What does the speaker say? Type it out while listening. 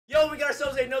Yo, we got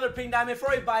ourselves another pink diamond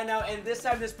for a buy now, and this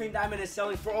time this pink diamond is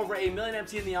selling for over a million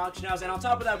MT in the auction house. And on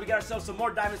top of that, we got ourselves some more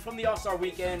diamonds from the All-Star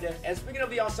weekend. And speaking of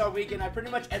the All-Star weekend, I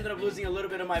pretty much ended up losing a little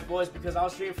bit of my voice because I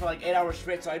was streaming for like 8 hours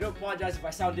straight, so I do apologize if I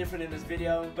sound different in this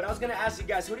video. But I was gonna ask you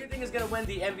guys, who do you think is gonna win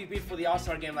the MVP for the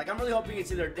All-Star game? Like, I'm really hoping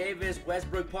it's either Davis,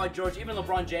 Westbrook, Paul George, even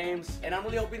LeBron James. And I'm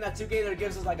really hoping that 2K either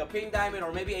gives us like a pink diamond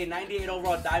or maybe a 98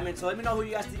 overall diamond. So let me know who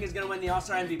you guys think is gonna win the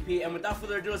All-Star MVP. And without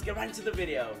further ado, let's get right into the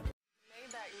video.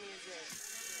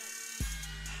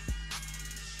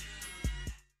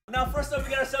 Now, first up, we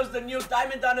got ourselves the new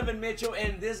Diamond Donovan Mitchell,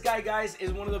 and this guy, guys,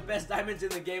 is one of the best diamonds in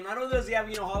the game. Not only does he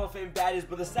have, Hall of Fame badges,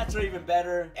 but the stats are even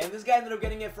better. And this guy ended up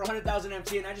getting it for 100,000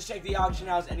 MT, and I just checked the auction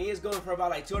house, and he is going for about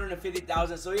like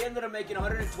 250,000. So he ended up making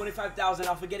 125,000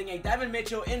 off of getting a Diamond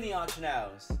Mitchell in the auction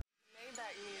house.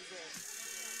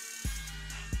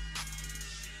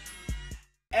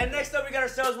 And next up, we got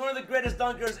ourselves one of the greatest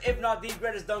dunkers, if not the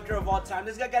greatest dunker of all time.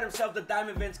 This guy got himself the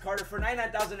Diamond Vince Carter for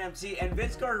 99,000 MT, and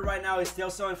Vince Carter right now is still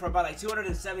selling for about like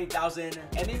 270,000.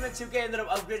 And even 2K ended up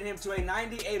upgrading him to a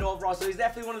 98 overall, so he's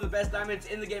definitely one of the best diamonds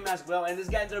in the game as well. And this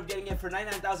guy ended up getting it for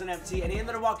 99,000 MT, and he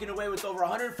ended up walking away with over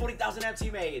 140,000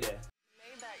 MT made.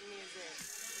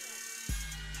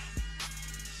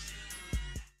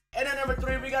 And at number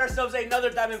 3, we got ourselves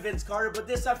another Diamond Vince Carter, but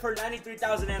this time for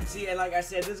 93,000 MT. And like I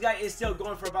said, this guy is still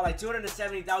going for about like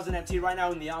 270,000 MT right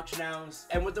now in the auction house.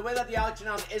 And with the way that the auction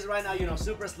house is right now,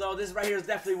 super slow, this right here is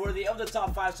definitely worthy of the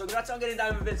top 5. So congrats on getting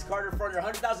Diamond Vince Carter for under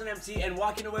 100,000 MT and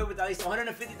walking away with at least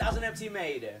 150,000 MT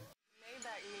made.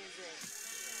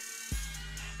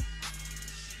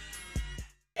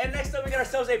 And next up, we got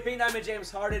ourselves a pink diamond James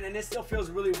Harden, and it still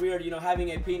feels really weird, having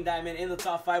a pink diamond in the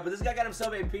top 5. But this guy got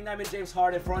himself a pink diamond James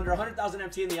Harden for under 100,000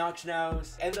 MT in the auction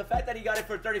house. And the fact that he got it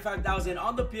for 35,000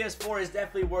 on the PS4 is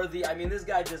definitely worthy. I mean, this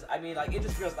guy just, it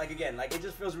just feels like, again, like, it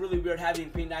just feels really weird having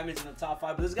pink diamonds in the top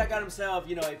 5. But this guy got himself,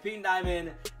 a pink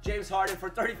diamond James Harden for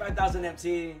 35,000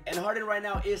 MT. And Harden right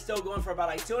now is still going for about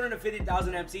like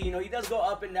 250,000 MT. He does go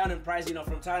up and down in price,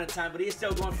 from time to time, but he's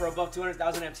still going for above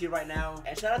 200,000 MT right now.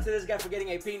 And shout out to this guy for getting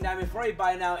a pink diamond for a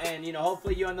buy now, and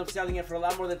hopefully you end up selling it for a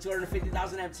lot more than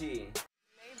 250,000 MT.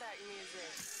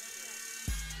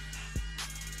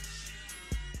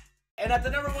 And at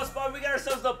the number 1 spot, we got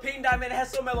ourselves the pink diamond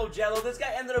Melo Jello. This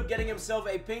guy ended up getting himself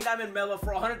a pink diamond Melo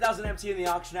for 100,000 MT in the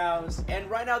auction house. And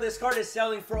right now, this card is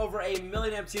selling for over a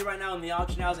million MT right now in the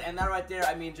auction house. And that right there,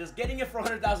 just getting it for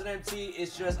 100,000 MT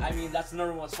is just, that's the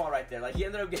number 1 spot right there. Like, he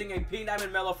ended up getting a pink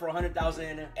diamond Melo for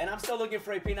 100,000. And I'm still looking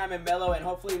for a pink diamond Melo, and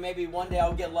hopefully maybe one day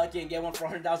I'll get lucky and get one for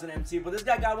 100,000 MT. But this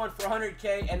guy got one for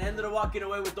 100K and ended up walking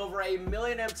away with over a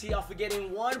million MT off of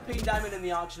getting one pink diamond in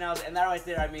the auction house. And that right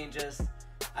there,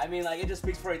 it just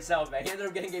speaks for itself, man. He ended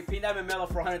up getting a pink diamond Melo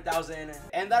for 100,000.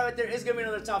 And that right there is going to be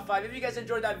another top 5. If you guys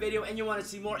enjoyed that video and you want to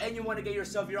see more and you want to get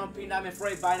yourself your own pink diamond for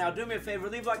a buy now, do me a favor,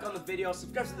 leave a like on the video,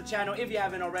 subscribe to the channel if you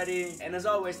haven't already. And as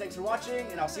always, thanks for watching,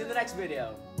 and I'll see you in the next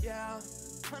video. Yeah,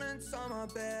 hundreds on my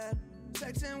bed,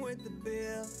 flexing with the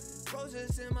bill.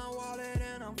 Roses in my wallet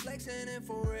and I'm flexing it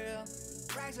for real.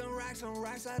 Racks and racks and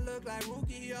racks, I look like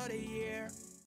rookie of the year.